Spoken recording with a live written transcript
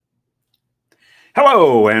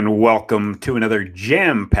Hello, and welcome to another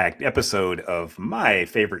jam-packed episode of My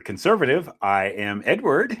Favorite Conservative. I am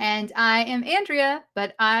Edward. And I am Andrea,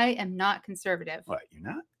 but I am not conservative. What, you're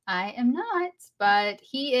not? I am not, but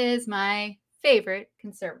he is my favorite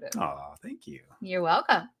conservative. Oh, thank you. You're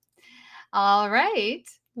welcome. All right.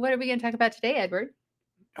 What are we going to talk about today, Edward?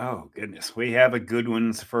 Oh, goodness. We have a good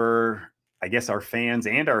ones for, I guess, our fans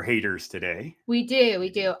and our haters today. We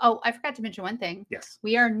do. Oh, I forgot to mention one thing. Yes.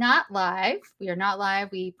 We are not live.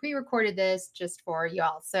 We pre-recorded this just for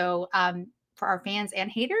y'all. So for our fans and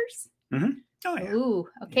haters. Mm-hmm. Oh, yeah. Ooh,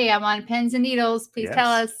 okay. Yeah. I'm on pins and needles. Please tell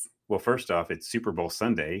us. Well, first off, it's Super Bowl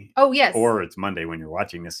Sunday. Oh, yes. Or it's Monday when you're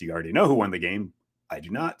watching this. So you already know who won the game. I do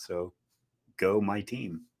not. So go my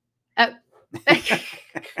team. Oh.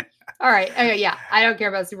 All right. Okay, yeah. I don't care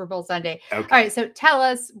about Super Bowl Sunday. Okay. All right. So tell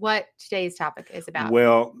us what today's topic is about.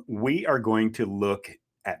 Well, we are going to look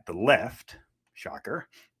at the left, shocker,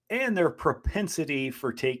 and their propensity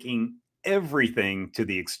for taking everything to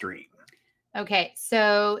the extreme. Okay.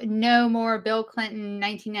 So no more Bill Clinton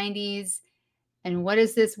 1990s. And what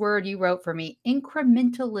is this word you wrote for me?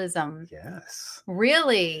 Incrementalism. Yes.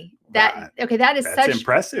 Really? That's such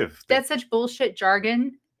impressive. That's such bullshit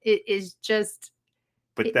jargon. It is just.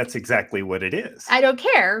 But that's exactly what it is. I don't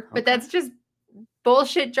care, but that's just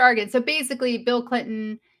bullshit jargon. So basically, Bill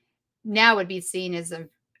Clinton now would be seen as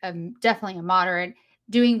definitely a moderate,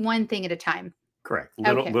 doing one thing at a time. Correct.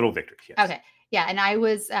 Little victories. Yes. Okay. Yeah. And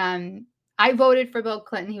I voted for Bill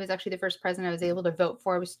Clinton. He was actually the first president I was able to vote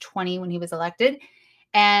for. I was 20 when he was elected.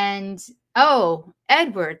 And,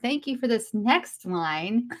 Edward, thank you for this next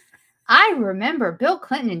line. I remember Bill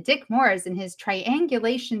Clinton and Dick Morris and his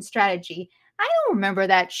triangulation strategy. I don't remember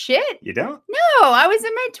that shit. You don't? No, I was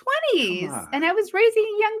in my 20s and I was raising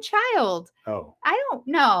a young child. Oh. I don't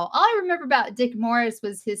know. All I remember about Dick Morris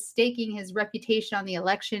was his staking his reputation on the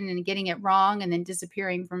election and getting it wrong and then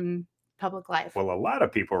disappearing from public life. Well, a lot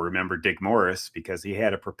of people remember Dick Morris because he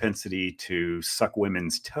had a propensity to suck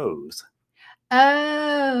women's toes.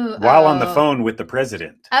 Oh. While on the phone with the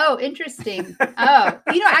president. Oh, interesting.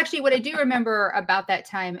 Actually, what I do remember about that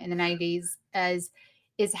time in the 90s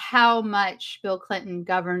is how much Bill Clinton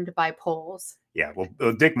governed by polls. Yeah,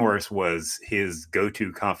 well, Dick Morris was his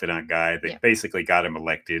go-to confidant guy that basically got him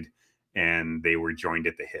elected, and they were joined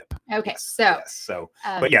at the hip. Okay,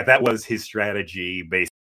 but yeah, that was his strategy,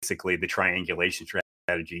 basically the triangulation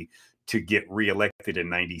strategy to get reelected in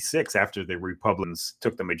 96 after the Republicans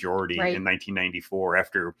took the majority in 1994.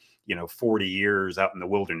 After 40 years out in the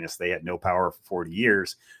wilderness, they had no power for 40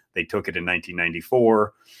 years. They took it in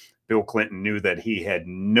 1994. Bill Clinton knew that he had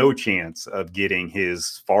no chance of getting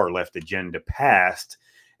his far left agenda passed.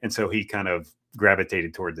 And so he kind of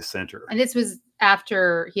gravitated toward the center. And this was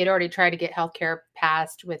after he had already tried to get healthcare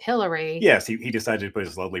passed with Hillary. Yes, he decided to put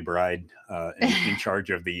his lovely bride in charge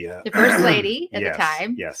of the first lady at the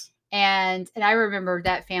time. Yes. And I remember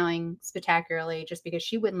that failing spectacularly just because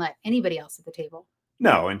she wouldn't let anybody else at the table.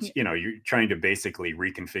 No, and you're trying to basically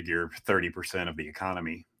reconfigure 30% of the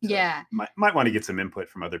economy. So yeah, might want to get some input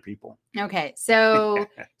from other people. Okay, so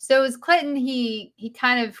as Clinton, he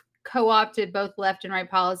kind of co-opted both left and right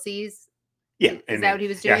policies. Yeah, is that what he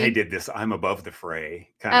was doing? Yeah, he did this "I'm above the fray"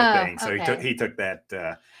 kind of thing. So he took that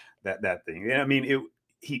thing. I mean,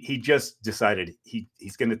 he just decided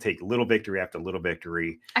he's going to take little victory after little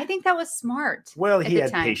victory. I think that was smart. Well, he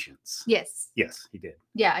had patience. Yes, he did.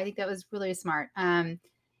 Yeah, I think that was really smart.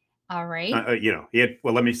 All right. He had.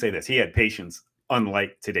 Well, let me say this: he had patience,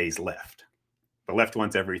 unlike today's left. The left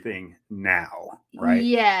wants everything now, right?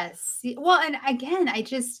 Yes. Well, and again,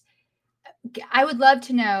 I would love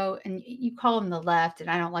to know, and you call them the left, and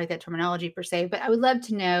I don't like that terminology per se, but I would love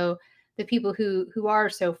to know the people who are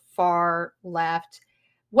so far left,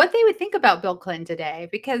 what they would think about Bill Clinton today,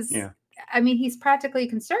 because I mean, he's practically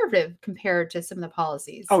conservative compared to some of the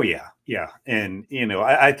policies. Oh yeah. And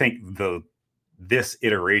I think this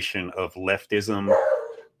iteration of leftism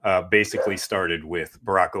basically started with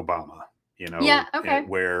Barack Obama.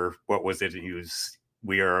 Where what was it?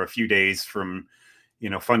 We are a few days from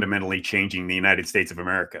fundamentally changing the United States of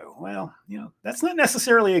America. Well, that's not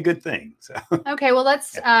necessarily a good thing. So okay, well,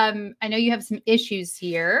 let's. I know you have some issues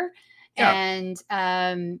here. Yeah. And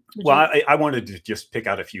I wanted to just pick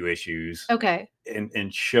out a few issues, okay,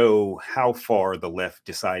 and show how far the left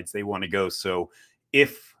decides they want to go. So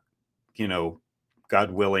if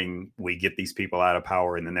God willing, we get these people out of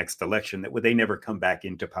power in the next election, that they never come back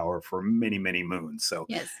into power for many, many moons. So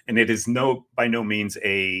yes, and it is by no means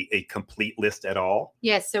a complete list at all.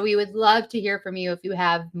 Yes, so we would love to hear from you if you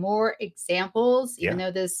have more examples. Even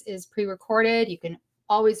though this is pre-recorded, you can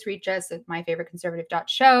always reach us at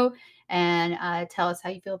myfavoriteconservative.show and tell us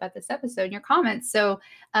how you feel about this episode in your comments. So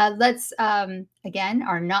let's, again,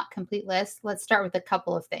 our not complete list. Let's start with a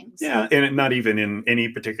couple of things. Yeah, and not even in any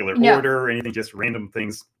particular No. order or anything, just random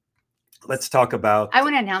things. Let's talk about... I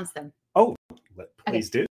want to announce them. Oh, please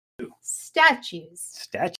do. Statues.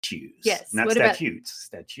 Yes. Not statutes.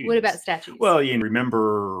 Statues. What about statues? Well, you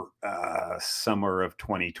remember summer of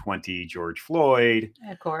 2020, George Floyd.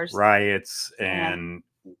 Of course. Riots. And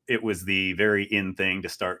it was the very in thing to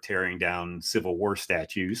start tearing down Civil War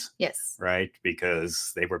statues. Yes. Right?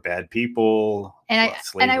 Because they were bad people. And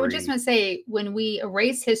I would just want to say, when we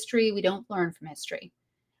erase history, we don't learn from history.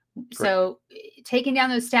 Correct. So taking down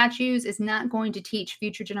those statues is not going to teach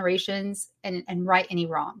future generations and right any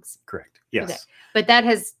wrongs. Correct. Yes. Okay. But that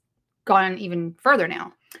has gone even further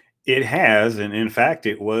now. It has. And in fact,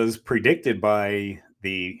 it was predicted by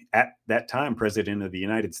at that time, President of the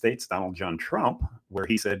United States, Donald John Trump, where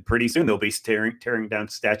he said pretty soon they'll be tearing down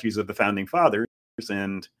statues of the founding fathers.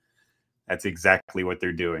 And that's exactly what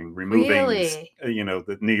they're doing. Removing,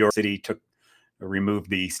 the New York City removed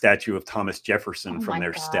the statue of Thomas Jefferson from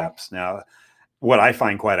their steps. Now, what I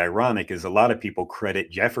find quite ironic is a lot of people credit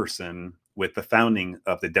Jefferson with the founding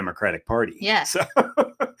of the Democratic Party. Yes, so,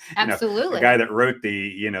 absolutely. The guy that wrote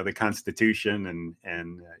the Constitution,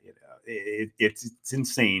 and it's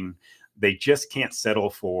insane. They just can't settle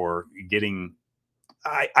for getting.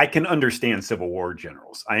 I can understand Civil War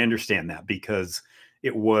generals. I understand that because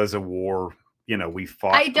it was a war. We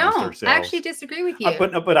fought. I don't. I actually disagree with you.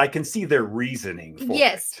 But I can see their reasoning for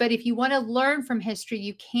it. But if you want to learn from history,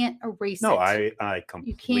 you can't erase it. No, I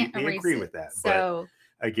completely agree with that. So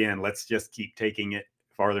but again, let's just keep taking it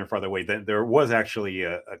farther and farther away. There was actually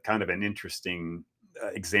a kind of an interesting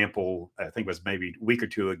example, I think it was maybe a week or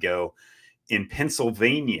two ago, in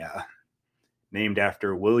Pennsylvania, named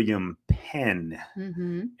after William Penn.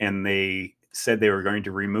 Mm-hmm. And they said they were going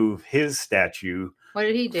to remove his statue. What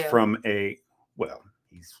did he do? Well,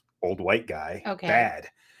 he's old white guy. Okay. Bad.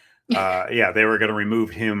 They were going to remove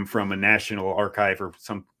him from a national archive or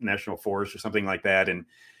some national forest or something like that.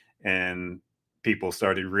 And people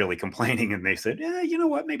started really complaining, and they said, yeah, you know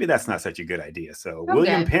what? Maybe that's not such a good idea. So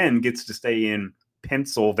William Penn gets to stay in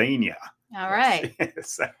Pennsylvania. All right.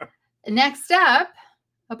 So. Next up,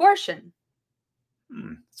 abortion.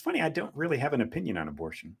 It's funny. I don't really have an opinion on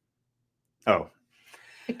abortion. Oh.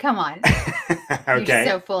 Come on. Okay. You're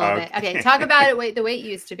so full of it. Okay. Talk about it the way it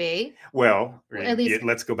used to be. Well, at least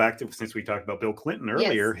let's go back to, since we talked about Bill Clinton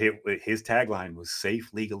earlier, his tagline was safe,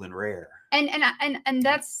 legal, and rare. And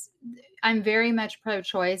that's, I'm very much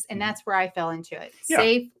pro-choice, and that's where I fell into it. Yeah.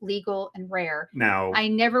 Safe, legal, and rare. Now,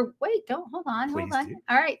 hold on. Do.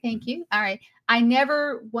 All right. Thank you. All right. I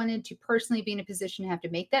never wanted to personally be in a position to have to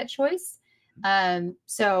make that choice.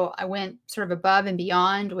 So I went sort of above and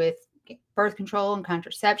beyond with birth control and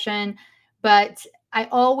contraception, but I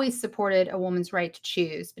always supported a woman's right to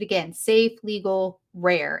choose. But again, safe, legal,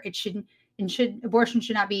 rare. Abortion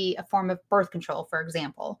should not be a form of birth control, for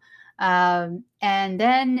example. And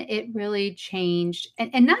then it really changed,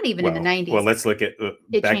 and not even in the 90s. Well, let's look at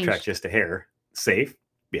backtrack just a hair. Safe,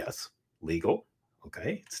 yes. Legal,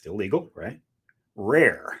 okay, it's still legal, right?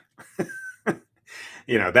 Rare.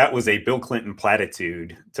 That was a Bill Clinton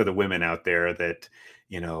platitude to the women out there that,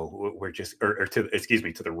 we're just,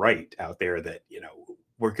 to the right out there that,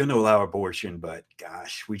 we're going to allow abortion, but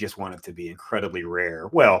gosh, we just want it to be incredibly rare.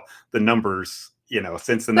 Well, the numbers,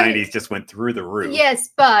 since the 90s just went through the roof. Yes,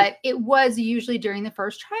 but it was usually during the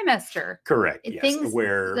first trimester. Correct. Yes.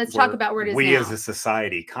 Let's talk about where it is we now. As a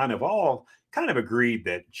society kind of agreed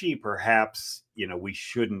that, perhaps, we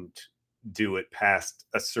shouldn't do it past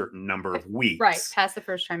a certain number of weeks. Right, past the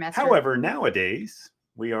first trimester. However, nowadays,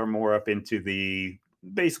 we are more up into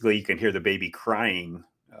basically you can hear the baby crying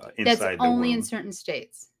inside the womb. That's only in certain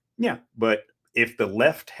states. Yeah, but if the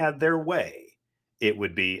left had their way, it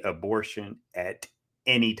would be abortion at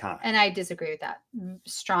any time. And I disagree with that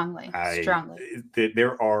strongly.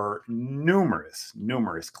 There are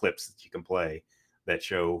numerous clips that you can play that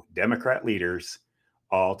show Democrat leaders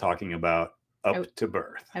all talking about up to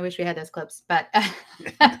birth. I wish we had those clips, but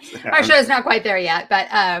our show's not quite there yet.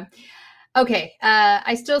 But okay,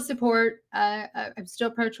 I still support. I'm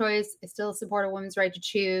still pro-choice. I still support a woman's right to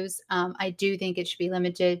choose. I do think it should be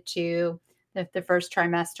limited to the first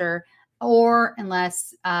trimester, or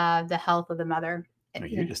unless the health of the mother.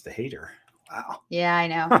 You're just a hater. Wow. Yeah, I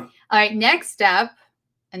know. All right, next up,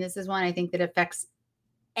 and this is one I think that affects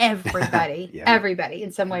everybody, everybody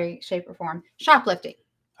in some way, shape, or form. Shoplifting.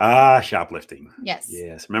 Shoplifting. Yes.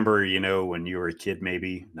 Remember, when you were a kid,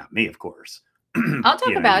 maybe not me, of course. I'll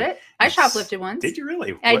talk about it. I shoplifted once. Did you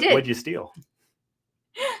really? I did. What'd you steal?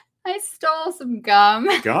 I stole some gum.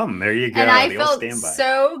 Gum, there you go. And I the felt old standby.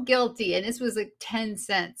 so guilty. And this was like 10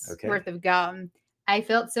 cents Okay. worth of gum. I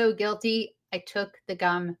felt so guilty. I took the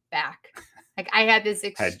gum back. Like I had this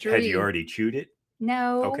extreme. Had you already chewed it?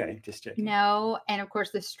 No. Okay, just checking. No. And of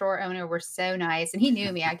course, the store owner were so nice. And he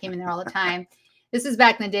knew me. I came in there all the time. This was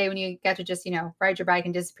back in the day when you got to just, ride your bike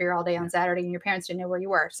and disappear all day on Saturday and your parents didn't know where you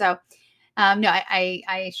were. So, no,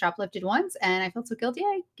 I shoplifted once and I felt so guilty.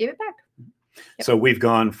 I gave it back. Yep. So we've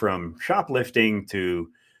gone from shoplifting to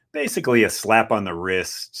basically a slap on the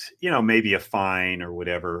wrist, maybe a fine or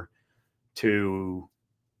whatever, to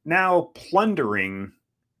now plundering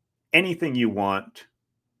anything you want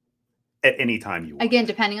at any time you want. Again,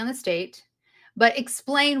 depending on the state. But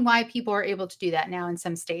explain why people are able to do that now in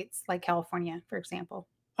some states, like California, for example.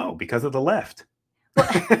 Oh, because of the left.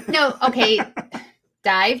 Well, no, okay.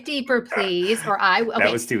 Dive deeper, please. Okay.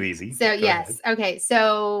 That was too easy. So, yes. Okay.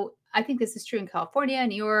 So I think this is true in California,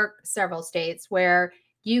 New York, several states where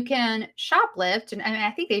you can shoplift. And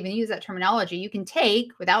I think they even use that terminology. You can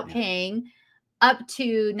take, without paying, up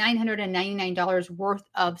to $999 worth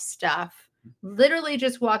of stuff. Literally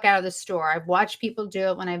just walk out of the store. I've watched people do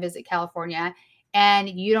it when I visit California, and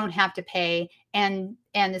you don't have to pay. And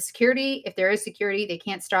the security, if there is security, they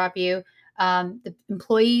can't stop you. The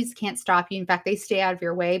employees can't stop you. In fact, they stay out of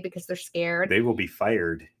your way because they're scared. They will be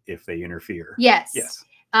fired if they interfere. Yes. Yes.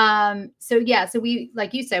 So we,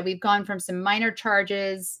 like you said, we've gone from some minor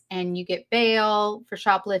charges and you get bail for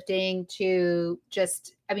shoplifting to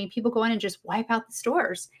just, people go in and just wipe out the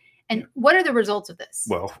stores. And what are the results of this?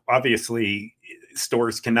 Well, obviously,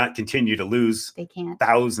 stores cannot continue to lose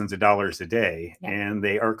thousands of dollars a day, and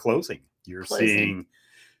they are closing. You're seeing,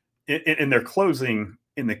 and they're closing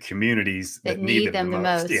in the communities that need them the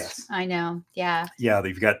most. Yes, I know. Yeah. Yeah,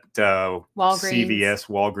 they've got CVS,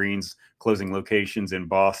 Walgreens closing locations in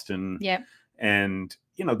Boston. Yep. And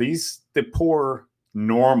the poor,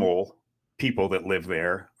 normal people that live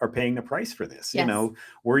there are paying the price for this. Yes.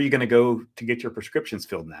 Where are you going to go to get your prescriptions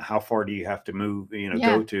filled now? How far do you have to move,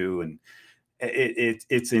 go to? And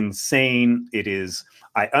it's insane. It is.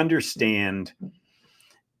 I understand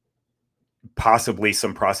possibly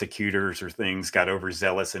some prosecutors or things got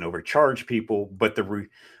overzealous and overcharged people, but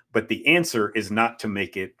the answer is not to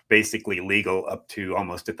make it basically legal up to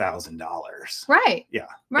almost $1,000. Right. Yeah.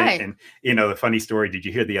 Right. And the funny story, did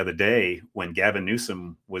you hear the other day when Gavin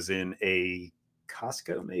Newsom was in a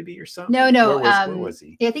Costco maybe or something? No. Where was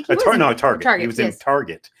he? Yeah, I think he was Target. He was in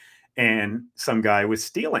Target, and some guy was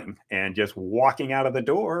stealing and just walking out of the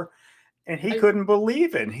door, and he couldn't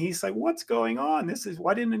believe it. And he's like, "What's going on?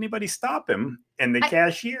 Why didn't anybody stop him?" And the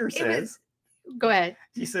cashier says, "Go ahead."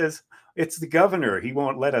 He says, "It's the governor. He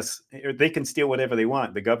won't let us. They can steal whatever they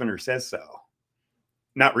want. The governor says so."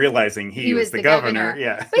 Not realizing he was the governor.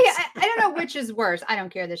 Yeah. But I don't know which is worse. I don't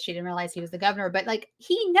care that she didn't realize he was the governor, but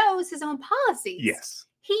he knows his own policies. Yes.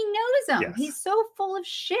 He knows them. Yes. He's so full of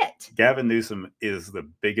shit. Gavin Newsom is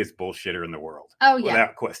the biggest bullshitter in the world. Oh, yeah.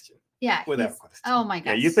 Without question. Yeah. Without question. Oh, my gosh.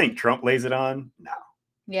 Yeah, you think Trump lays it on? No.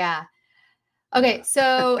 Yeah. Okay,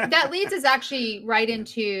 so that leads us actually right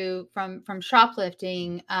into from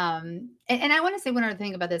shoplifting. And I want to say one other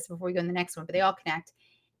thing about this before we go to the next one, but they all connect,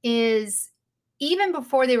 is even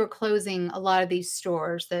before they were closing a lot of these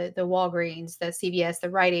stores, the Walgreens, the CVS, the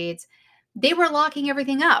Rite Aids, they were locking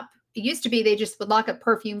everything up. It used to be they just would lock up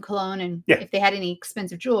perfume, cologne, and if they had any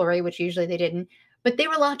expensive jewelry, which usually they didn't, but they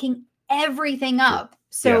were locking everything up.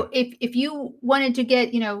 So if you wanted to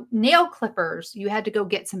get, nail clippers, you had to go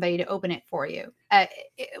get somebody to open it for you.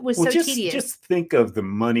 It was tedious. Just think of the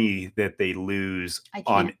money that they lose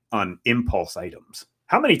on impulse items.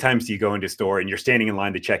 How many times do you go into a store and you're standing in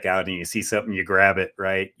line to check out and you see something, you grab it,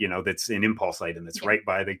 right? That's an impulse item that's right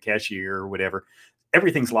by the cashier or whatever.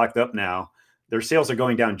 Everything's locked up now. Their sales are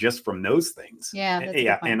going down just from those things.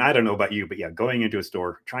 Yeah. And I don't know about you, but going into a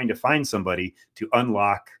store, trying to find somebody to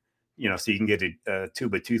unlock, so you can get a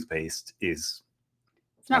tube of toothpaste it's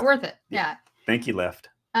not worth it. Yeah. Thank you, Left.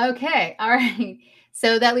 Okay. All right.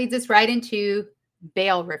 So that leads us right into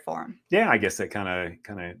bail reform. Yeah, I guess that kind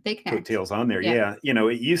of coattails on there. Yeah.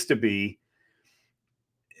 It used to be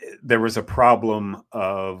there was a problem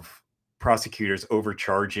of prosecutors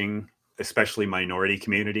overcharging, especially minority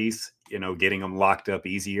communities, getting them locked up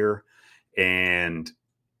easier. And,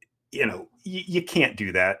 you can't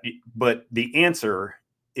do that. But the answer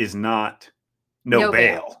is not no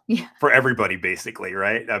bail for everybody, basically,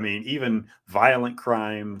 right? Even violent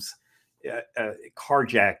crimes,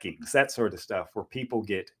 carjackings, that sort of stuff, where people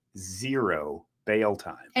get zero bail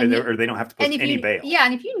time, or they don't have to post any bail. Yeah,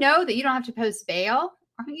 and if you know that you don't have to post bail,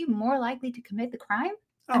 aren't you more likely to commit the crime?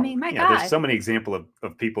 My God. There's so many examples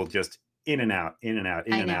of people just in and out, in and out,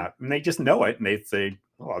 in I and know. out. And they just know it. And they say,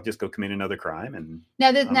 well, I'll just go commit another crime. And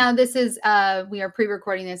now this is, we are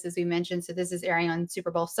pre-recording this, as we mentioned. So this is airing on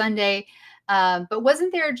Super Bowl Sunday. But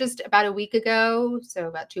wasn't there just about a week ago, so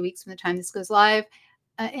about 2 weeks from the time this goes live,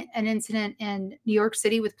 an incident in New York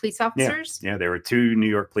City with police officers? Yeah, there were 2 New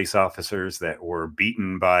York police officers that were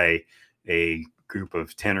beaten by a group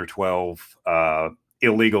of 10 or 12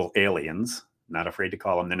 illegal aliens. Not afraid to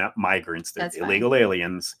call them. They're not migrants. They're illegal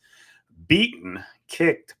aliens. Beaten,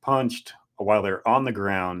 kicked, punched while they're on the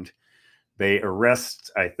ground. They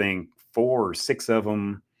arrest, I think, 4 or 6 of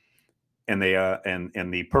them, and they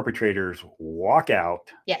and the perpetrators walk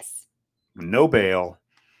out. Yes. No bail,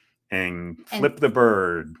 and flip the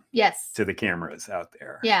bird. Yes. To the cameras out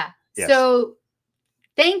there. Yeah. Yes. So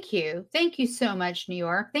thank you so much, New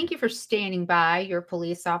York. Thank you for standing by your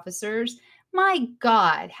police officers. My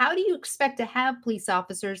God, how do you expect to have police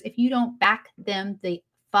officers if you don't back them the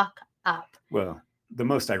fuck up? Well, the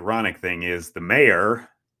most ironic thing is the mayor,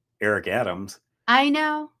 Eric Adams. I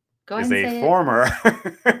know. Go ahead and say is a former.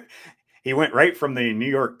 He went right from the New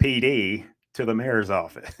York PD to the mayor's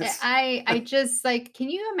office. I just like, can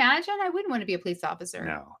you imagine? I wouldn't want to be a police officer.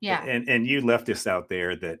 No. Yeah. And you leftists out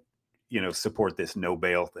there that, support this no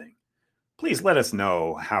bail thing. Please let us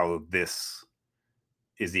know how this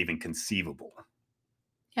is even conceivable.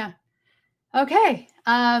 Yeah. Okay.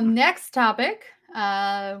 Next topic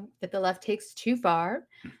that the left takes too far: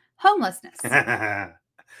 homelessness. Again,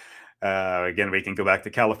 we can go back to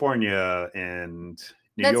California and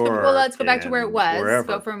New York. Well, let's go back to where it was. Wherever.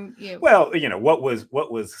 Go from Well, what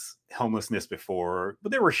was homelessness before?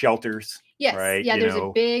 But there were shelters. Yes. Right. Yeah. There's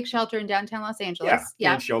a big shelter in downtown Los Angeles.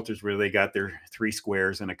 Yeah. Shelters where they got their 3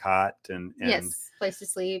 squares and a cot and yes, place to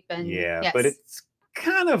sleep and yes. But it's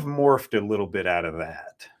kind of morphed a little bit out of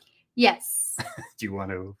that. Yes. Do you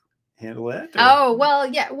want to handle that? Or? Oh, well,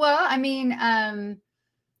 yeah. Well, I mean,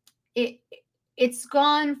 it's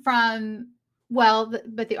gone from,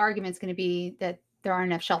 but the argument's going to be that there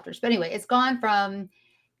aren't enough shelters. But anyway, it's gone from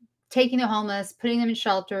taking the homeless, putting them in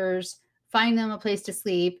shelters, finding them a place to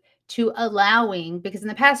sleep, to allowing, because in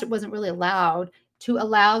the past it wasn't really allowed, to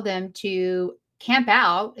allow them to camp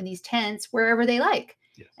out in these tents wherever they like.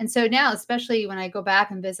 Yes. And so now, especially when I go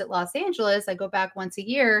back and visit Los Angeles, I go back once a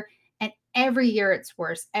year, and every year it's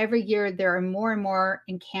worse. Every year there are more and more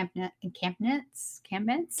encampments. Thank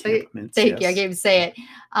you. I gave to say it.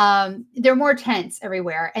 There are more tents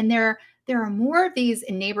everywhere, and there are more of these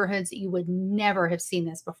in neighborhoods that you would never have seen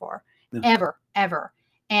this before, ever.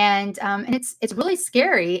 And it's really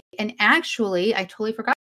scary. And actually, I totally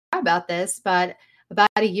forgot about this, but about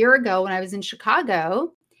a year ago when I was in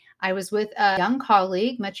Chicago, I was with a young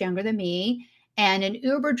colleague, much younger than me, and an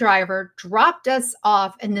Uber driver dropped us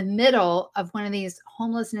off in the middle of one of these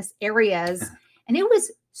homelessness areas. And it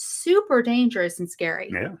was super dangerous and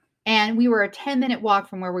scary. Yeah. And we were a 10-minute walk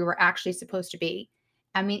from where we were actually supposed to be.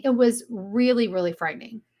 I mean, it was really, really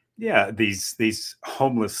frightening. Yeah. These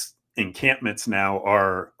homeless encampments now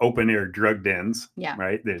are open air drug dens. Yeah.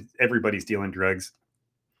 Right. Everybody's dealing drugs.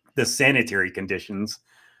 The sanitary conditions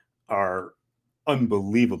are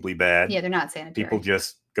unbelievably bad. Yeah, they're not sanitary. People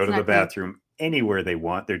just go to the bathroom anywhere they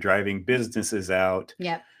want. They're driving businesses out.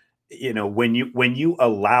 Yep. When you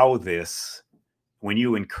allow this, when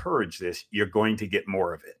you encourage this, you're going to get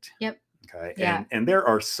more of it. Yep. Okay. Yeah. And there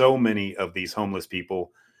are so many of these homeless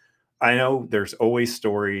people. I know there's always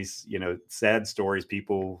stories, sad stories,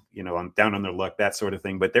 people, down on their luck, that sort of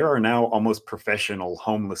thing. But there are now almost professional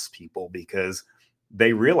homeless people because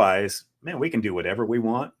they realize, man, we can do whatever we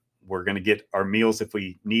want. We're going to get our meals if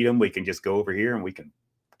we need them. We can just go over here and we can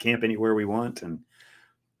camp anywhere we want. And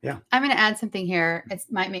yeah, I'm going to add something here. It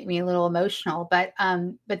might make me a little emotional, but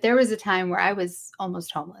there was a time where I was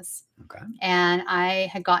almost homeless. Okay. And I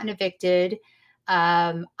had gotten evicted.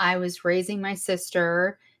 I was raising my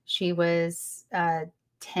sister. She was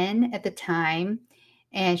 10 at the time,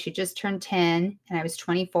 and she just turned 10, and I was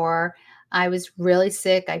 24. I was really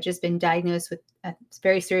sick. I'd just been diagnosed with a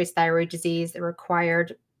very serious thyroid disease that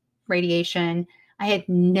required radiation. I had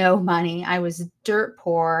no money. I was dirt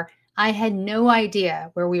poor. I had no idea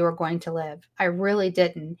where we were going to live. I really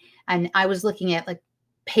didn't. And I was looking at like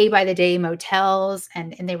pay by the day motels,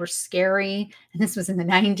 and they were scary. And this was in the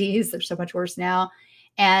 90s. They're so much worse now.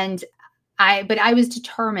 But I was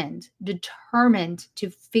determined to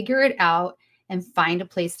figure it out and find a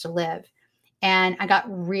place to live. And I got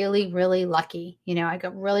really, really lucky. I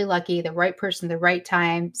got really lucky. The right person, the right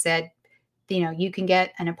time said, you can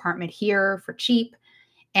get an apartment here for cheap.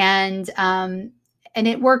 And and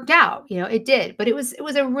it worked out, it did, but it was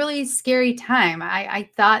a really scary time. I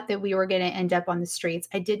thought that we were going to end up on the streets.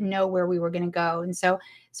 I didn't know where we were going to go. And so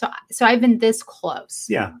I've been this close.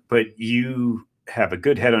 Yeah. But you have a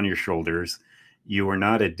good head on your shoulders. You are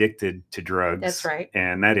not addicted to drugs. That's right.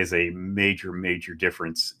 And that is a major, major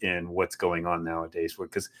difference in what's going on nowadays,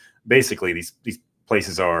 because basically these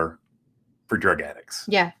places are for drug addicts.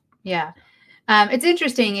 Yeah. Yeah. It's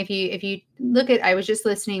interesting if you look at, I was just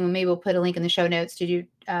listening, maybe we'll put a link in the show notes to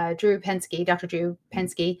Dr. Drew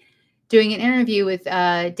Pensky, doing an interview with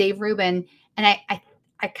Dave Rubin. And I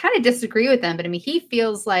kind of disagree with them, but I mean, he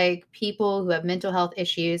feels like people who have mental health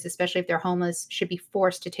issues, especially if they're homeless, should be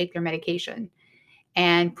forced to take their medication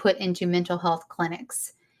and put into mental health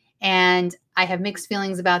clinics. And I have mixed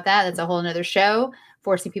feelings about that. That's a whole nother show,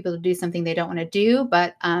 forcing people to do something they don't want to do.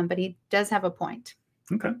 But he does have a point.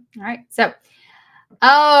 Okay. All right. So,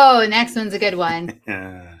 next one's a good one.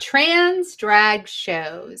 Trans drag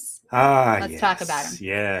shows. Let's talk about them.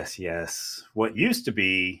 Yes. What used to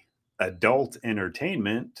be adult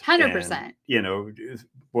entertainment. 100%.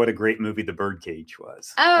 What a great movie The Birdcage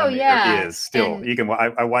was. Yeah. It is still.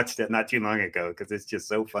 I watched it not too long ago because it's just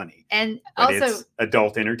so funny. And but also it's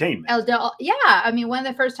adult entertainment. Yeah. I mean, one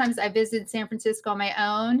of the first times I visited San Francisco on my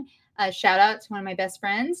own, shout out to one of my best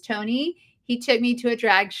friends, Tony. He took me to a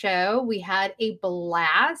drag show. We had a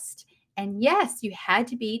blast. And yes, you had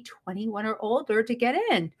to be 21 or older to get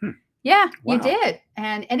in. Yeah, wow. You did.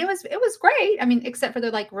 And it was great. I mean, except for the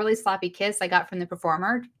like really sloppy kiss I got from the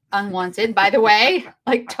performer. Unwanted, by the way,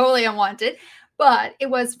 like totally unwanted. But it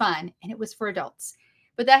was fun and it was for adults.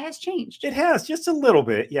 But that has changed. It has, just a little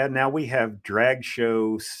bit. Yeah, now we have drag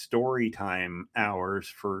show story time hours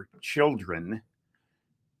for children.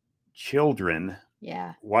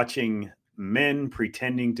 Yeah. Watching men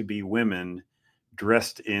pretending to be women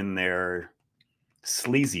dressed in their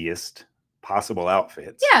sleaziest possible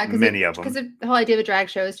outfits. Yeah, many of them. Because the whole idea of a drag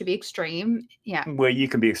show is to be extreme. Yeah. Well, you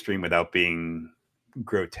can be extreme without being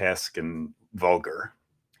grotesque and vulgar.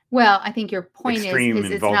 Well, I think your point extreme is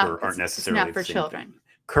and vulgar aren't necessarily it's not for children. Thing.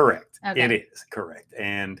 Correct. Okay. It is correct.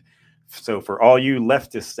 And so for all you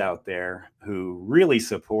leftists out there who really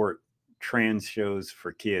support trans shows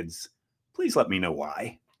for kids, please let me know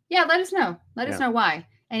why. Yeah, let us know. Let us know why.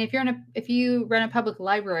 And if you run a public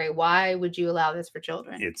library, why would you allow this for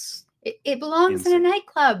children? It belongs in a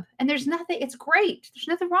nightclub, and there's nothing. It's great. There's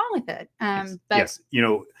nothing wrong with it. But yes,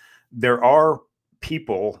 there are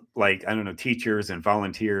people like teachers and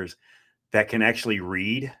volunteers that can actually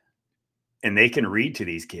read, and they can read to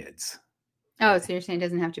these kids. Oh, so you're saying it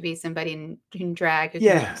doesn't have to be somebody in drag?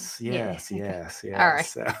 Yes. All right.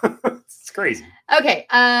 So, it's crazy. Okay.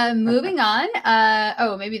 Moving on.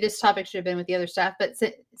 Maybe this topic should have been with the other stuff, but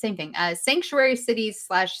same thing. Sanctuary cities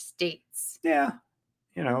 / states. Yeah.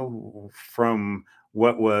 From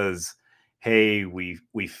what was, hey,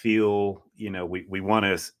 we feel, we want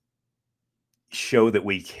to show that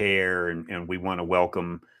we care and we want to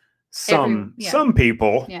welcome some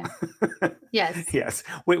people. Yeah. Yes. Yes.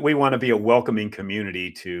 We want to be a welcoming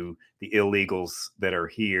community to the illegals that are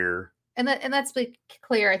here. And let's be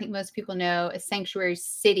clear. I think most people know a sanctuary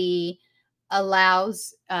city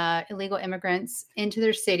allows illegal immigrants into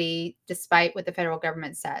their city, despite what the federal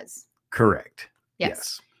government says. Correct.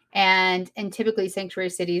 Yes. And typically sanctuary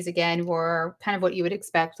cities, again, were kind of what you would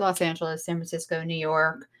expect: Los Angeles, San Francisco, New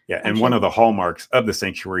York. Yeah. And one of the hallmarks of the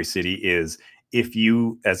sanctuary city is if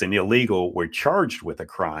you, as an illegal, were charged with a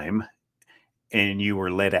crime and you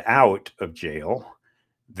were let out of jail,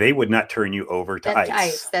 they would not turn you over to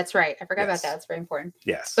ICE. That's right. I forgot about that. It's very important.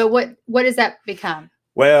 Yes. But what does that become?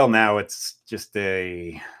 Well, now it's just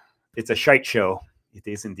it's a shite show. It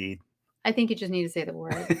is indeed. I think you just need to say the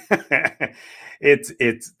word.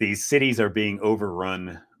 It's these cities are being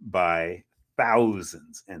overrun by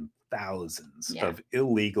thousands and thousands of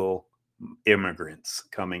illegal immigrants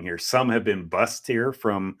coming here. Some have been bussed here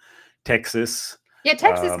from Texas. Yeah,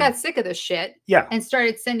 Texas got sick of this shit. Yeah. And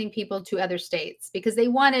started sending people to other states because they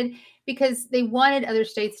wanted other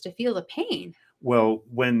states to feel the pain. Well,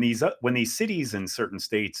 when these cities in certain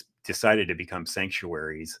states decided to become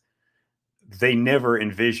sanctuaries, they never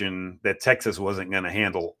envisioned that Texas wasn't going to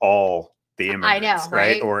handle all the immigrants, I know,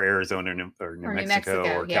 right? Or Arizona or New Mexico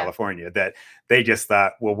or California. That they just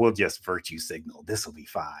thought, well, we'll just virtue signal. This will be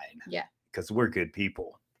fine. Yeah. Because we're good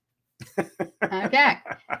people. Okay.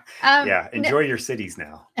 Enjoy your cities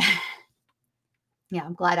now. Yeah,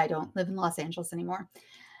 I'm glad I don't live in Los Angeles anymore.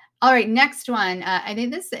 All right, next one. I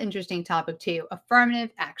think this is an interesting topic too. Affirmative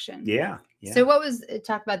action. Yeah. So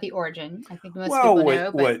talk about the origin. I think most people know.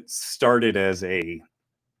 What started as a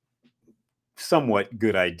somewhat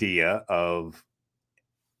good idea of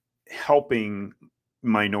helping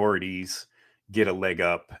minorities get a leg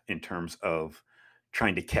up in terms of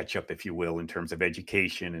trying to catch up, if you will, in terms of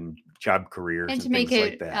education and job careers And to and make things it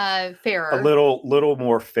like that. fairer. A little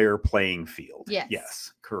more fair playing field.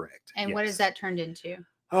 Yes. Correct. And what has that turned into?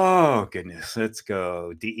 Oh, goodness. Let's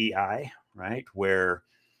go DEI, right? Where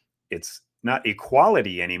it's not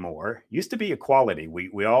equality anymore. Used to be equality.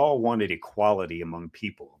 We all wanted equality among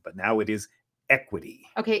people, but now it is equity.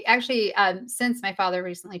 Okay, actually, since my father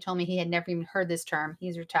recently told me he had never even heard this term,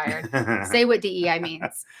 he's retired. Say what DEI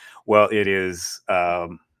means. Well, it is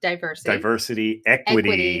diversity,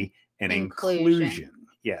 equity, and inclusion.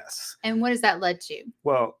 Yes. And what has that led to?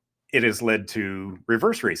 Well, it has led to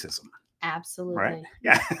reverse racism. Absolutely. Right?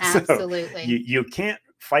 Yeah. Absolutely. So you can't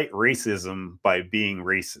fight racism by being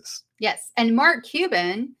racist. Yes. And Mark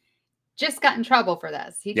Cuban just got in trouble for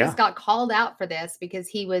this. He just got called out for this because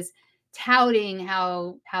he was touting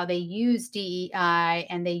how they use DEI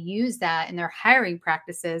and they use that in their hiring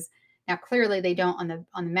practices. Now, clearly they don't on the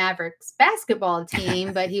Mavericks basketball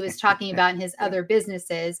team, but he was talking about in his other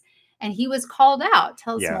businesses, and he was called out.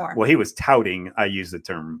 Tell us more. Well, he was touting. I use the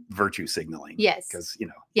term virtue signaling. Yes. Because,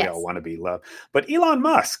 we all want to be loved. But Elon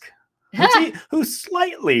Musk, who's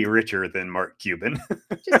slightly richer than Mark Cuban,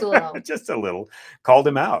 just a little, called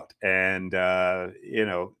him out and,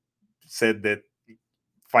 said that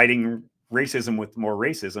fighting racism with more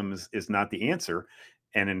racism is not the answer.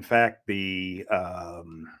 And in fact, it's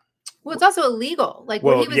also illegal. Like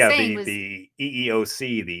what he was saying was the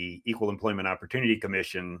EEOC, the Equal Employment Opportunity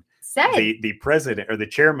Commission, said the president or the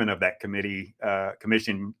chairman of that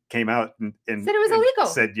commission came out and said it was illegal.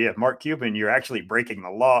 Said, yeah, Mark Cuban, you're actually breaking the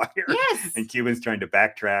law here. Yes. And Cuban's trying to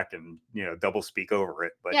backtrack and double speak over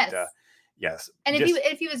it. But yes. And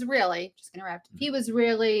if he was really, just gonna wrap, if he was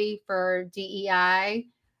really for DEI,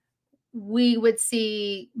 we would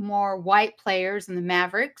see more white players in the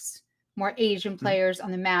Mavericks, more Asian players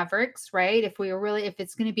on the Mavericks, right? If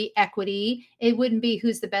it's going to be equity, it wouldn't be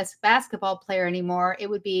who's the best basketball player anymore. It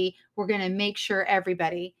would be, we're going to make sure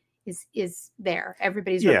everybody is there.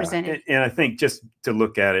 Everybody's represented. And I think just to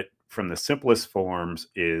look at it from the simplest forms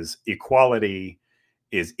is equality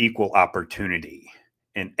is equal opportunity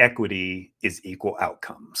and equity is equal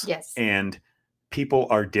outcomes. Yes. And people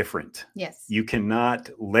are different. Yes. You cannot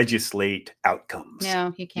legislate outcomes.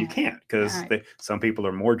 No, you can't. You can't because some people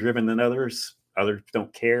are more driven than others. Others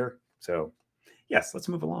don't care. So, yes, let's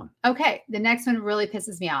move along. Okay. The next one really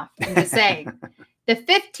pisses me off. I'm just saying. The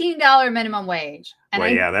 $15 minimum wage.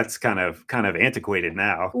 And that's kind of antiquated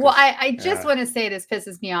now. Well, I just want to say this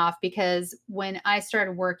pisses me off because when I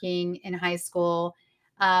started working in high school,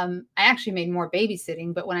 I actually made more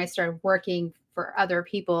babysitting, but when I started working for other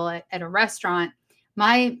people at a restaurant,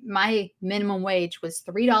 my minimum wage was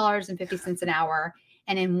 $3.50 an hour.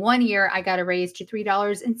 And in 1 year, I got a raise to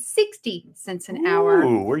 $3.60 an hour.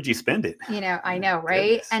 Ooh, where'd you spend it? I know,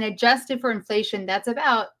 right? Goodness. And adjusted for inflation, that's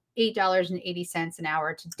about $8.80 an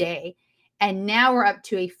hour today. And now we're up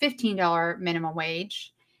to a $15 minimum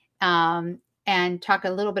wage. And talk a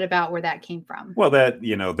little bit about where that came from. Well,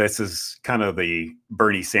 this is kind of the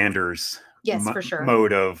Bernie Sanders for sure.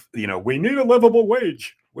 mode of, we need a livable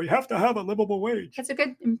wage. We have to have a livable wage. That's a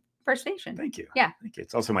good impersonation. Thank you. Yeah. Thank you.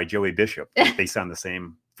 It's also my Joey Bishop. They sound the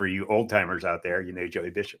same for you old timers out there. You know who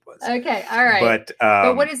Joey Bishop was. Okay. All right.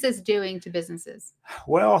 But what is this doing to businesses?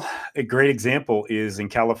 Well, a great example is in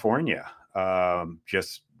California.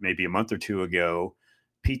 Just maybe a month or two ago,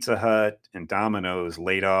 Pizza Hut and Domino's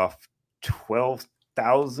laid off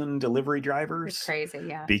 12,000 delivery drivers. It's crazy,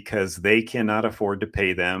 yeah. Because they cannot afford to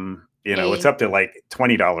pay them. It's up to like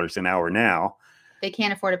 $20 an hour now. They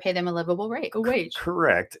can't afford to pay them a livable wage.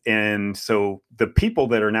 Correct. And so the people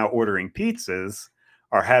that are now ordering pizzas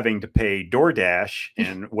are having to pay DoorDash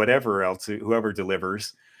and whatever else, whoever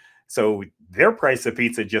delivers. So their price of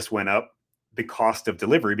pizza just went up, the cost of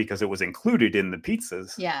delivery, because it was included in the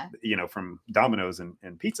pizzas, from Domino's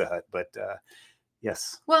and Pizza Hut. But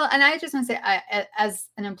yes. Well, and I just want to say, as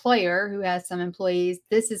an employer who has some employees,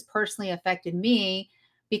 this has personally affected me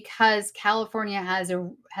because California has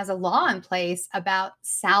a law in place about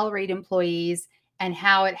salaried employees and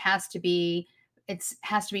how it has to be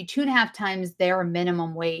 2.5 times their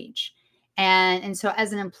minimum wage. And so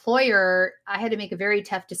as an employer, I had to make a very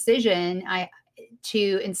tough decision. I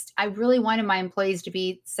really wanted my employees to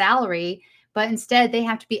be salary, but instead they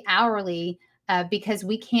have to be hourly because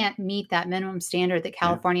we can't meet that minimum standard that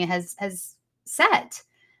California has set.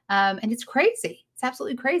 And it's crazy. It's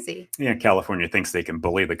absolutely crazy. Yeah, California thinks they can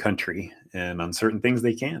bully the country, and on certain things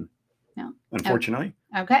they can. No, unfortunately.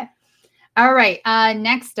 Okay. All right.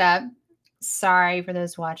 Next up, Sorry for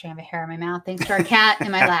those watching. I have a hair in my mouth. Thanks to our cat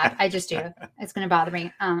in my lap. I just do. It's going to bother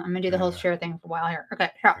me. I'm going to do the whole share thing for a while here. Okay.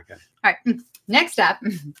 Sure. Okay. All right. Next up,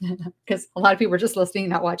 because a lot of people are just listening,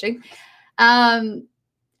 not watching.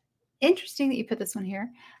 Interesting that you put this one here.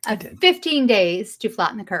 15 days to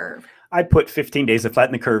flatten the curve. I put 15 days to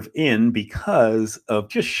flatten the curve in because of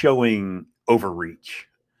just showing overreach.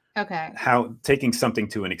 Okay. How taking something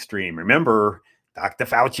to an extreme. Remember, Dr.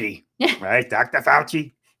 Fauci, right? Dr.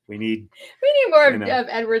 Fauci. We need more of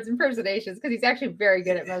Edward's impersonations because he's actually very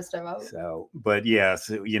good at most of them. So, but yeah,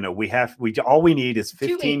 so all we need is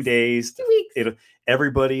 15 days. 2 weeks.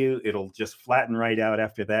 It'll just flatten right out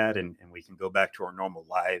after that, and we can go back to our normal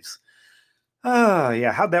lives.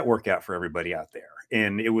 Yeah, how'd that work out for everybody out there?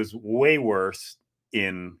 And it was way worse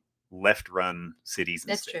in left-run cities.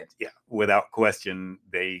 That's true. Yeah, without question.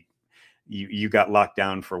 You got locked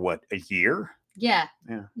down for what, a year? Yeah.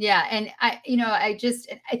 And I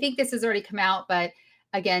think this has already come out, but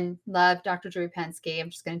again, love Dr. Drew Pensky. I'm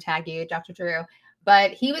just going to tag you, Dr. Drew.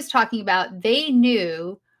 But he was talking about they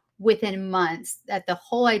knew within months that the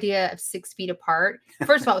whole idea of 6 feet apart,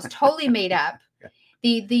 first of all, it was totally made up.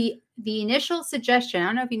 The initial suggestion, I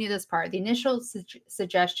don't know if you knew this part, the initial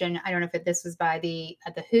suggestion, I don't know if this was by the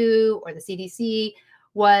WHO or the CDC,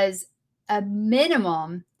 was a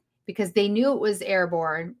minimum, because they knew it was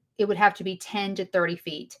airborne, it would have to be 10 to 30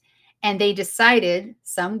 feet. And they decided,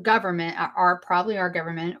 some government, probably our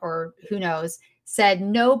government, or who knows, said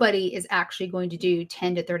nobody is actually going to do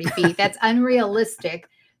 10 to 30 feet. That's unrealistic.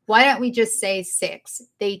 Why don't we just say 6?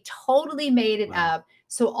 They totally made it up.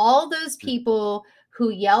 So all those people who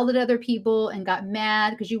yelled at other people and got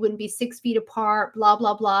mad because you wouldn't be 6 feet apart, blah,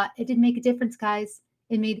 blah, blah. It didn't make a difference, guys.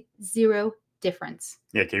 It made zero difference.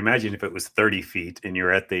 Yeah. Can you imagine if it was 30 feet and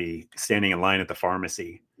you're standing in line at the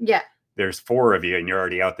pharmacy? Yeah. There's 4 of you and you're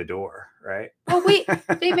already out the door, right? Well,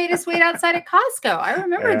 they made us wait outside at Costco. I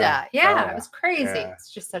remember that. Yeah, it was crazy. Yeah.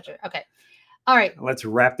 It's just okay. All right. Let's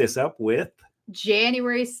wrap this up with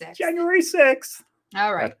January 6th. January 6th.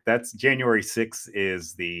 All right. That's January 6th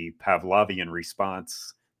is the Pavlovian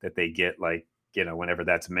response that they get, whenever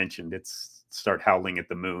that's mentioned, it's start howling at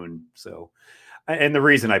the moon. So, and the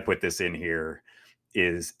reason I put this in here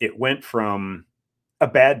is it went from a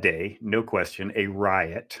bad day, no question, a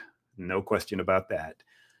riot, no question about that,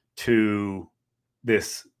 to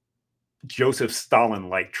this Joseph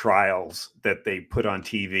Stalin-like trials that they put on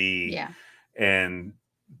TV. Yeah. And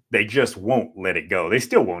they just won't let it go. They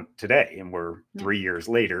still won't today. And we're 3 years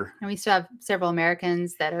later. And we still have several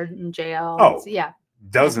Americans that are in jail. Oh, yeah.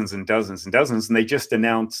 Dozens and dozens and dozens. And they just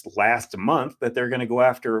announced last month that they're going to go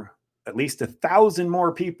after at least 1,000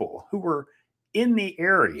 more people who were in the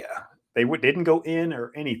area. They didn't go in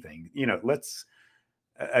or anything.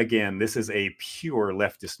 Again, this is a pure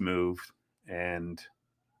leftist move, and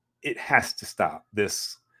it has to stop.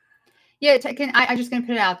 This. Yeah, I'm just going to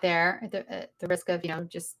put it out there at the risk of,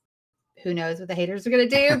 just who knows what the haters are going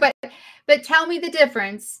to do. But tell me the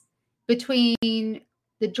difference between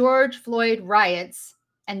the George Floyd riots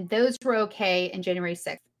and those were okay in January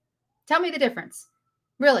 6th. Tell me the difference,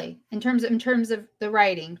 really, in terms of the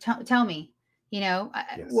rioting. Tell me,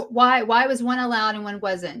 yes. Why was one allowed and one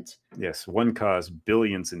wasn't? Yes, one caused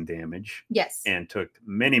billions in damage. Yes, and took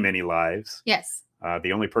many, many lives. Yes.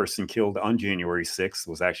 The only person killed on January 6th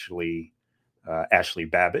was actually Ashley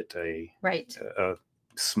Babbitt, a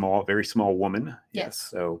very small woman. Yes.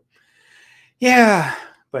 So, yeah.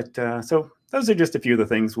 But so those are just a few of the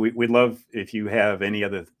things we'd love. If you have any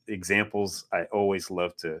other examples, I always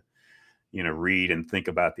love to, read and think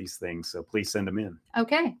about these things. So please send them in.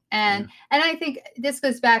 Okay. And I think this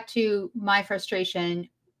goes back to my frustration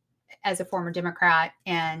as a former Democrat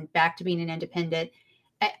and back to being an independent.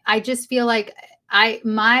 I just feel like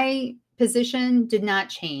my position did not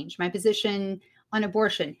change. My position on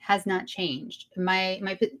abortion has not changed.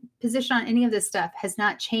 My position on any of this stuff has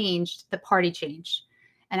not changed. The party changed,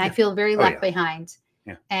 and I feel very left behind.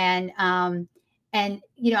 Yeah. And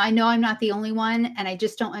I know I'm not the only one, and I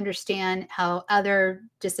just don't understand how other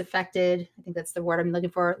disaffected, I think that's the word I'm looking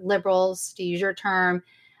for, liberals, to use your term,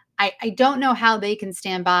 I don't know how they can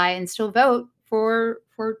stand by and still vote for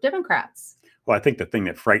Democrats. Well, I think the thing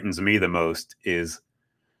that frightens me the most is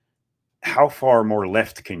how far more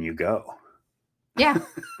left can you go? Yeah.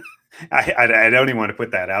 I don't even want to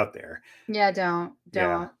put that out there. Yeah, don't.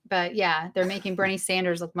 Yeah. But yeah, they're making Bernie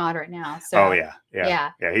Sanders look moderate now. So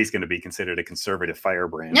yeah. He's going to be considered a conservative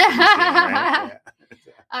firebrand. Right?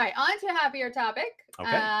 All right, on to a happier topic.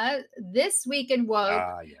 Okay. This week in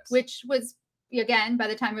woke, which was, again, by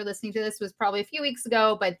the time you're listening to this, was probably a few weeks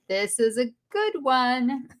ago, but this is a good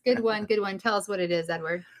one. Good one. Tell us what it is,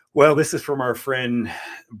 Edward. Well, this is from our friend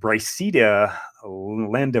Brycida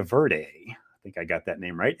Landaverde. I think I got that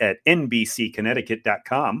name right, at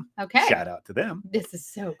nbcconnecticut.com. Okay. Shout out to them. This is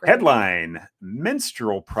so great. Headline: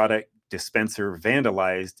 Menstrual product dispenser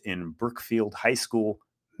vandalized in Brookfield High School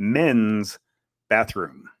men's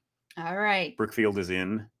bathroom. All right. Brookfield is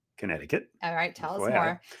in Connecticut. All right. Tell us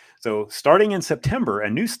more. So starting in September, a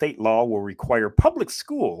new state law will require public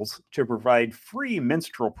schools to provide free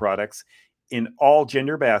menstrual products in all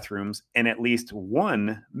gender bathrooms and at least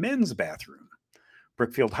one men's bathroom.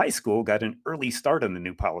 Brookfield High School got an early start on the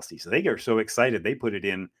new policy, so they are so excited they put it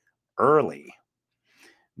in early.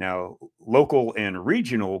 Now, local and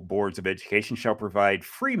regional boards of education shall provide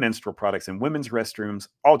free menstrual products in women's restrooms,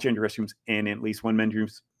 all gender restrooms, and at least one men's room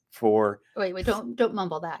for... Wait, don't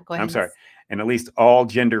mumble that. Go ahead. I'm sorry. And at least all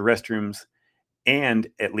gender restrooms and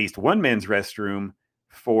at least one men's restroom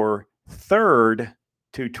for 3rd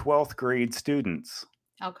to 12th grade students.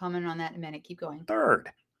 I'll comment on that in a minute. Keep going. 3rd.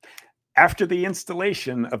 After the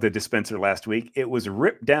installation of the dispenser last week, it was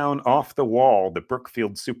ripped down off the wall, the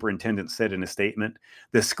Brookfield superintendent said in a statement.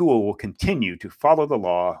 The school will continue to follow the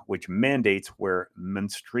law, which mandates where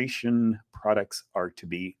menstruation products are to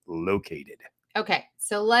be located. Okay,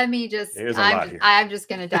 so let me just, There's a lot here. I'm just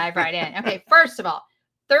going to dive right in. Okay, first of all,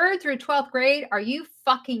 3rd through 12th grade, are you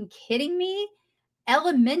fucking kidding me?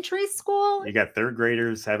 Elementary school? You got 3rd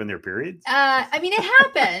graders having their periods? I mean, it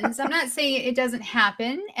happens. I'm not saying it doesn't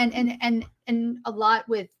happen. And a lot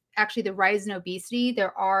with actually the rise in obesity,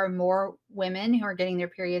 there are more women who are getting their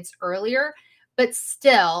periods earlier. But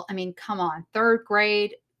still, I mean, come on, 3rd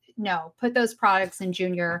grade, no, put those products in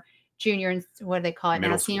junior, and what do they call it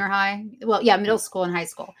now? Senior high? Well, yeah, middle school and high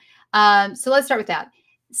school. So let's start with that.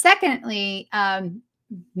 Secondly,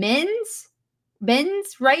 men's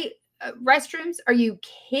right restrooms. Are you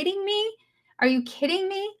kidding me?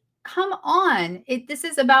 Come on.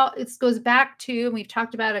 This goes back to, and we've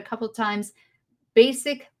talked about it a couple of times,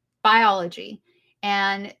 basic biology.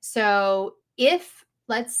 And so if,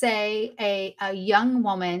 let's say, a young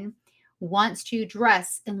woman wants to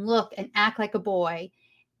dress and look and act like a boy,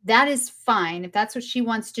 that is fine if that's what she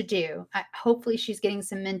wants to do. Hopefully she's getting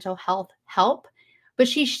some mental health help, but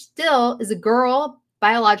she still is a girl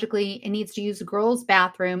biologically and needs to use a girl's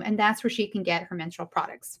bathroom, and that's where she can get her menstrual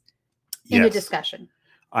products. In a discussion.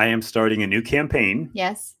 I am starting a new campaign.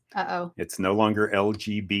 Yes. Uh-oh. It's no longer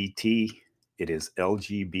LGBT. It is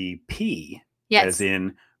LGBP. Yes. As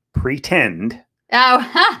in pretend.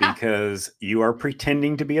 Oh. Because you are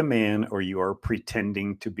pretending to be a man or you are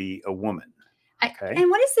pretending to be a woman. Okay. And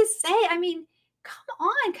what does this say? I mean, come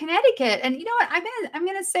on, Connecticut. And you know what? I'm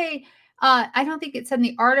gonna say, I don't think it said in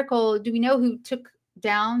the article. Do we know who took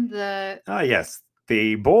down the? Oh yes,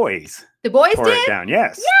 the boys. The boys tore it down.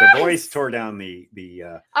 Yes, the boys tore down the.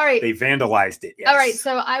 All right. They vandalized it. Yes. All right.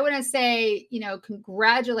 So I want to say,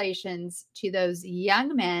 congratulations to those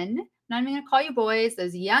young men. I'm not even going to call you boys.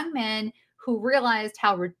 Those young men who realized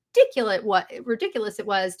how ridiculous it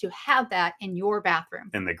was to have that in your bathroom.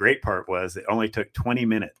 And the great part was it only took 20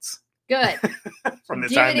 minutes. Good. From the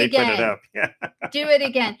time they put it up. Yeah. Do it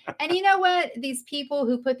again. And you know what? These people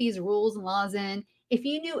who put these rules and laws in, if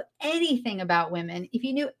you knew anything about women, if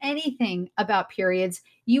you knew anything about periods,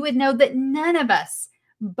 you would know that none of us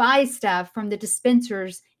buy stuff from the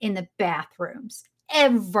dispensers in the bathrooms.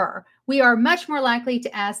 Ever. We are much more likely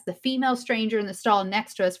to ask the female stranger in the stall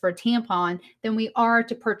next to us for a tampon than we are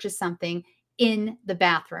to purchase something in the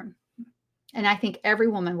bathroom. And I think every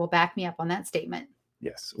woman will back me up on that statement.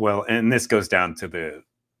 Yes. Well, and this goes down to the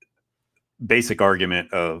basic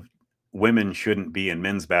argument of women shouldn't be in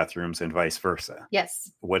men's bathrooms and vice versa.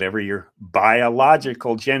 Yes. Whatever your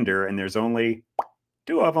biological gender, and there's only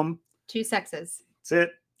 2 of them. 2 sexes. That's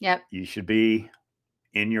it. Yep. You should be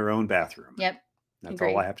in your own bathroom. Yep. That's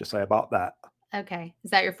all I have to say about that. Okay.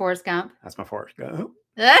 Is that your Forrest Gump? That's my Forrest Gump.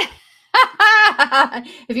 If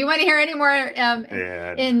you want to hear any more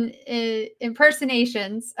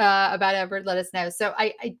impersonations about Edward, let us know. So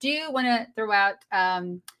I do want to throw out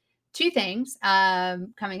 2 things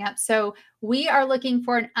coming up. So we are looking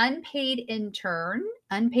for an unpaid intern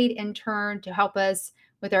to help us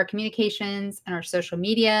with our communications and our social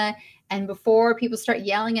media. And before people start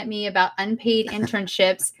yelling at me about unpaid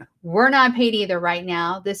internships, we're not paid either right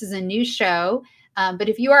now. This is a new show. But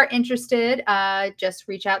if you are interested, just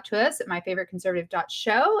reach out to us at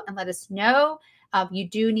myfavoriteconservative.show and let us know. You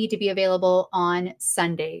do need to be available on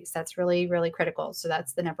Sundays. That's really, really critical. So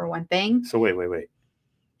that's the number one thing. So wait.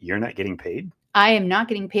 You're not getting paid? I am not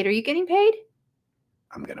getting paid. Are you getting paid?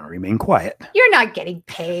 I'm going to remain quiet. You're not getting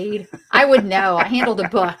paid. I would know. I handle the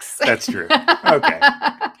books. That's true. Okay.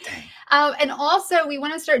 Dang. And also, we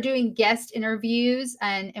want to start doing guest interviews.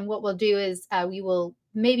 And what we'll do is we will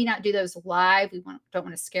maybe not do those live. We don't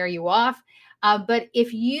want to scare you off. But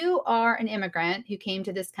if you are an immigrant who came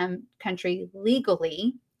to this country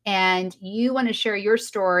legally and you want to share your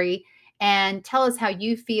story and tell us how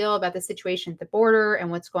you feel about the situation at the border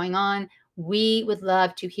and what's going on, we would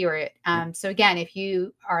love to hear it. So again, if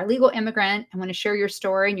you are a legal immigrant and want to share your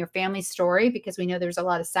story and your family's story, because we know there's a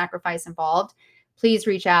lot of sacrifice involved, please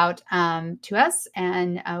reach out to us,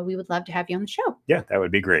 and we would love to have you on the show. Yeah, that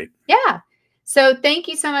would be great. Yeah. So thank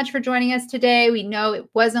you so much for joining us today. We know it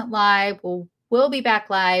wasn't live. We'll be back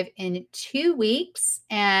live in 2 weeks,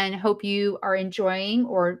 and hope you are enjoying,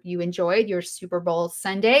 or you enjoyed, your Super Bowl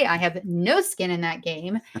Sunday. I have no skin in that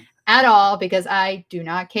game at all because I do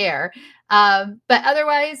not care. But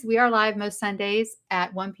otherwise, we are live most Sundays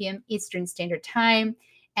at 1 p.m. Eastern Standard Time.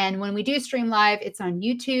 And when we do stream live, it's on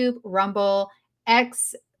YouTube, Rumble,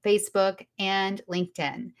 X, Facebook, and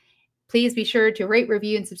LinkedIn. Please be sure to rate,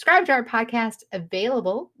 review, and subscribe to our podcast,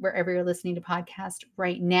 available wherever you're listening to podcasts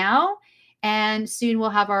right now. And soon we'll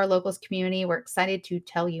have our locals community. We're excited to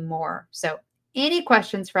tell you more. So any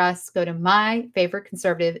questions for us, go to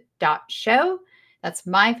myfavoriteconservative.show. That's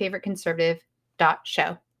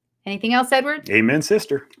myfavoriteconservative.show. Anything else, Edward? Amen,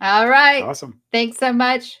 sister. All right. Awesome. Thanks so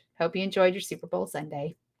much. Hope you enjoyed your Super Bowl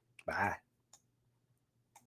Sunday. Bye.